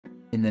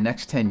in the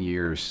next 10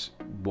 years,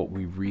 what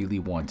we really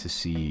want to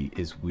see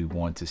is we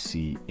want to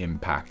see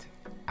impact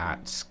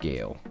at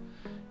scale.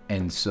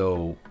 And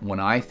so when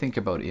I think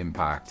about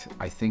impact,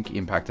 I think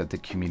impact at the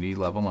community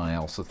level, and I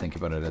also think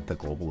about it at the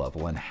global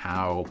level, and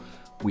how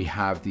we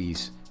have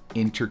these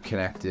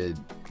interconnected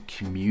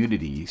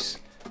communities,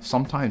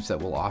 sometimes that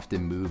will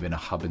often move in a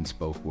hub and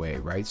spoke way,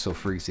 right? So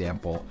for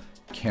example,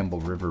 Campbell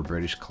River,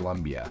 British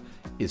Columbia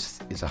is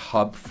a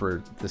hub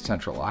for the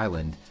Central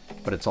Island,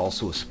 but it's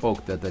also a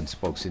spoke that then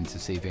spokes into,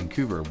 say,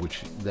 Vancouver,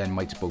 which then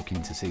might spoke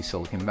into, say,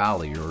 Silicon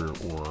Valley or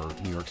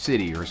New York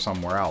City or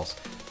somewhere else.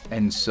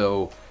 And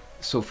so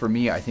for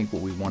me, I think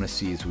what we want to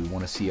see is we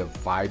want to see a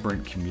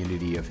vibrant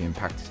community of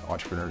impact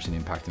entrepreneurs and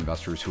impact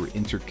investors who are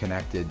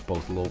interconnected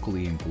both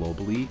locally and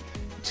globally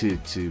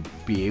to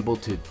be able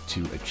to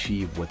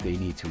achieve what they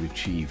need to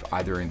achieve,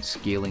 either in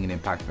scaling an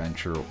impact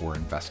venture or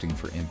investing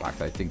for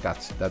impact. I think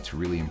that's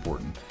really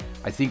important.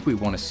 I think we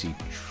want to see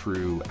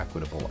true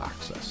equitable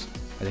access.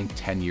 I think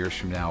 10 years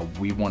from now,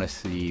 we want to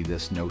see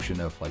this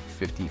notion of like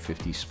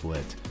 50-50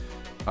 split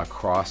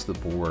across the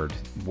board,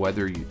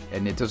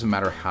 and it doesn't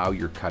matter how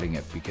you're cutting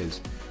it, because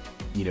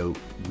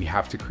we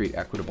have to create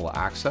equitable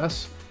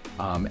access,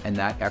 and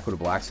that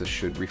equitable access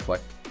should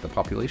reflect the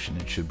population.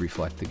 It should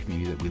reflect the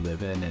community that we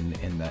live in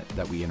and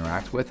that we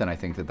interact with. And I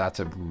think that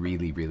that's a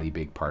really, really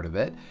big part of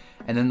it.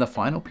 And then the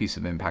final piece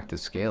of impact at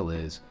scale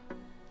is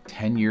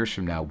 10 years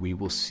from now, we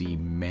will see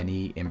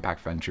many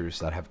impact ventures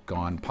that have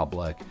gone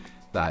public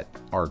that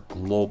are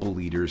global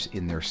leaders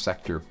in their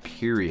sector,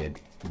 period,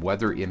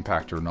 whether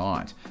impact or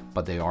not,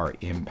 but they are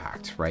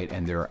impact, right?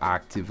 And they're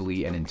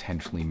actively and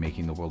intentionally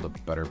making the world a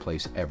better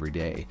place every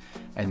day.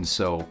 And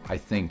so I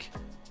think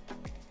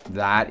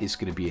that is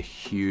going to be a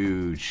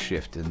huge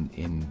shift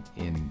in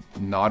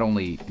not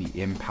only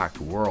the impact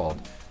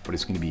world, but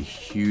it's going to be a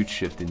huge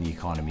shift in the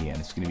economy, and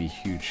it's going to be a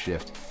huge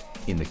shift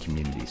in the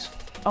communities.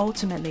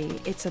 Ultimately,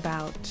 it's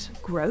about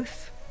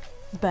growth,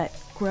 but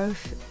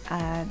growth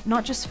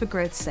not just for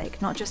growth's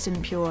sake, not just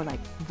in pure like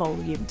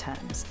volume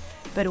terms,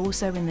 but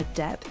also in the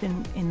depth,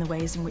 in the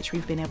ways in which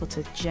we've been able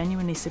to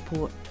genuinely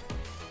support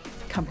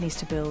companies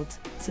to build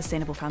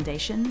sustainable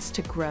foundations,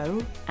 to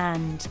grow,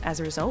 and as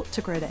a result,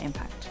 to grow their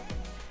impact.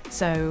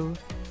 So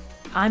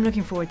I'm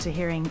looking forward to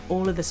hearing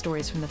all of the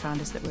stories from the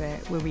founders that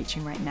we're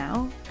reaching right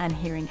now, and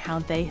hearing how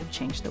they have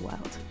changed the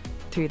world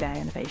through their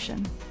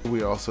innovation.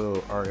 We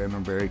also are in a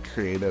very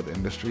creative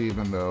industry,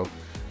 even though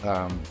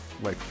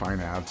like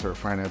finance or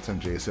finance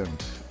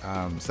adjacent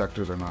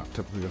sectors are not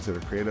typically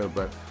considered creative,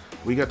 but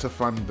we get to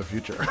fund the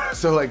future.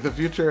 So like the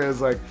future is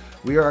like,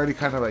 we are already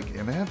kind of like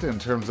in it in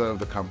terms of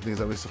the companies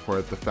that we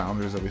support, the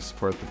founders that we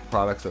support, the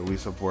products that we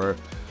support.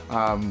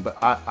 But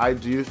I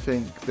do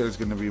think there's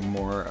going to be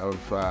more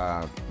of,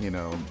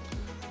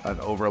 an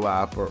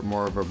overlap or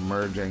more of a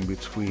merging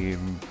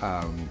between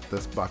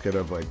this bucket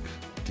of like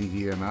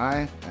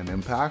DE&I and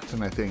impact.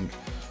 And I think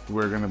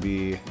we're going to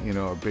be,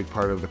 a big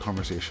part of the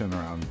conversation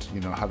around,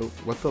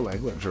 what's the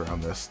language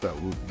around this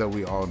that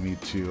we all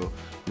need to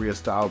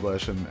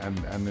reestablish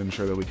and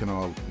ensure that we can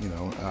all,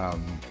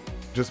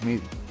 just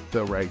meet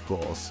the right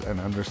goals and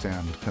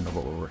understand kind of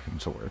what we're working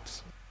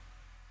towards.